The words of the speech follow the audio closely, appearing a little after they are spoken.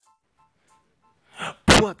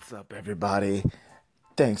What's up, everybody?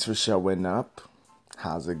 Thanks for showing up.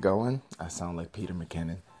 How's it going? I sound like Peter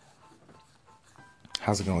McKinnon.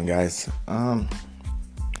 How's it going, guys? My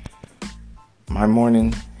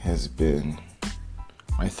morning has been.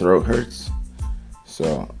 My throat hurts,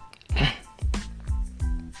 so it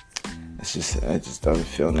just doesn't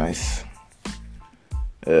feel nice.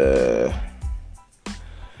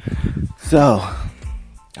 So,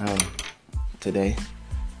 today,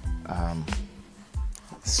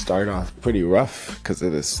 start off pretty rough because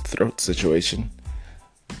of this throat situation,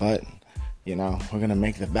 but we're gonna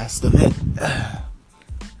make the best of it.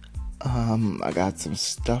 I got some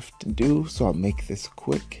stuff to do, so I'll make this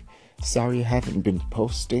quick. Sorry I haven't been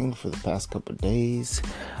posting for the past couple of days.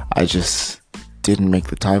 I just didn't make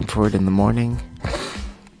the time for it in the morning.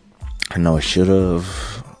 I know I should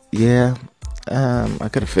have. Yeah, I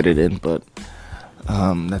could have fit it in, but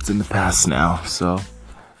that's in the past now, so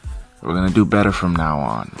we're gonna do better from now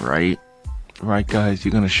on, right? Right, guys?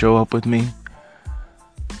 You're gonna show up with me?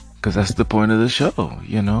 Because that's the point of the show,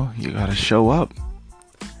 you gotta show up.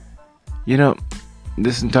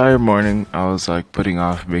 This entire morning I was like putting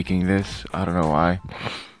off making this. I don't know why.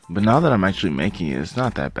 But now that I'm actually making it, it's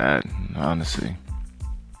not that bad, honestly.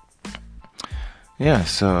 Yeah,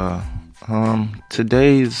 so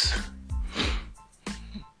today's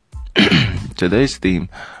theme,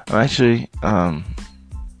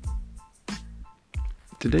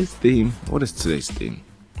 what is today's theme?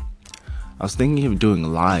 I was thinking of doing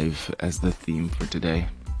live as the theme for today.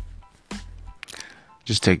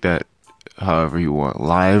 Just take that however you want,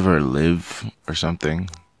 live or live or something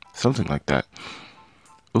like that.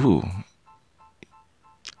 Ooh,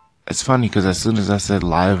 it's funny because as soon as I said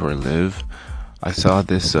live or live, I saw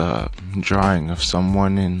this drawing of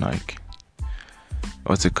someone in, like,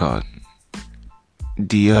 what's it called,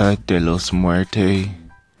 Dia de los Muertos,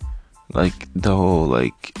 like the whole,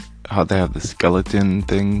 like, how they have the skeleton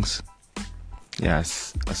things.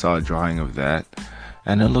 Yes, I saw a drawing of that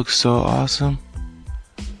and it looks so awesome.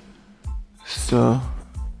 So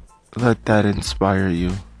let that inspire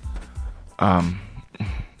you. I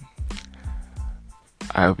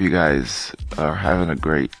hope you guys are having a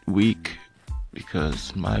great week,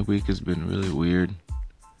 because my week has been really weird.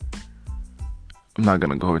 I'm not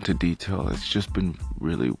gonna go into detail. It's just been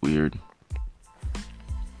really weird.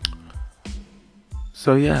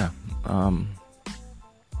 So yeah,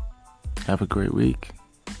 have a great week.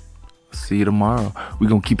 See you tomorrow. We're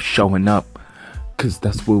gonna keep showing up, because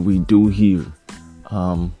that's what we do here.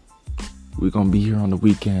 We're gonna be here on the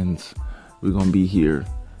weekends. We're gonna be here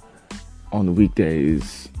on the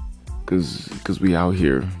weekdays, because we out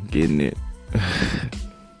here getting it.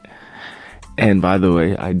 And by the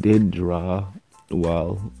way, I did draw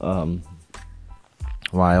while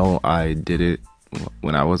I did it.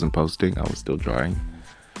 When I wasn't posting, I was still drawing,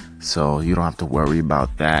 so you don't have to worry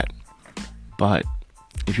about that. But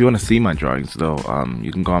if you want to see my drawings, though,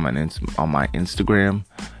 you can go on my Instagram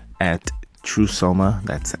at Trusoma.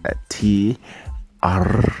 That's at TRUEUESOMA.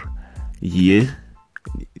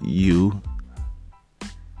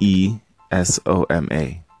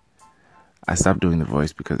 I stopped doing the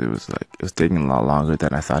voice because it was taking a lot longer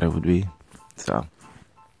than I thought it would be. So,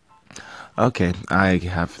 okay, I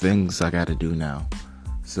have things I gotta do now.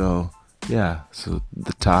 So yeah, so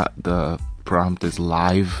the prompt is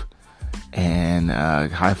live, and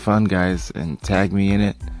have fun, guys, and tag me in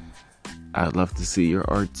it. I'd love to see your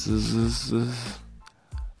arts.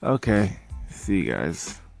 Okay, see you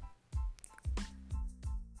guys.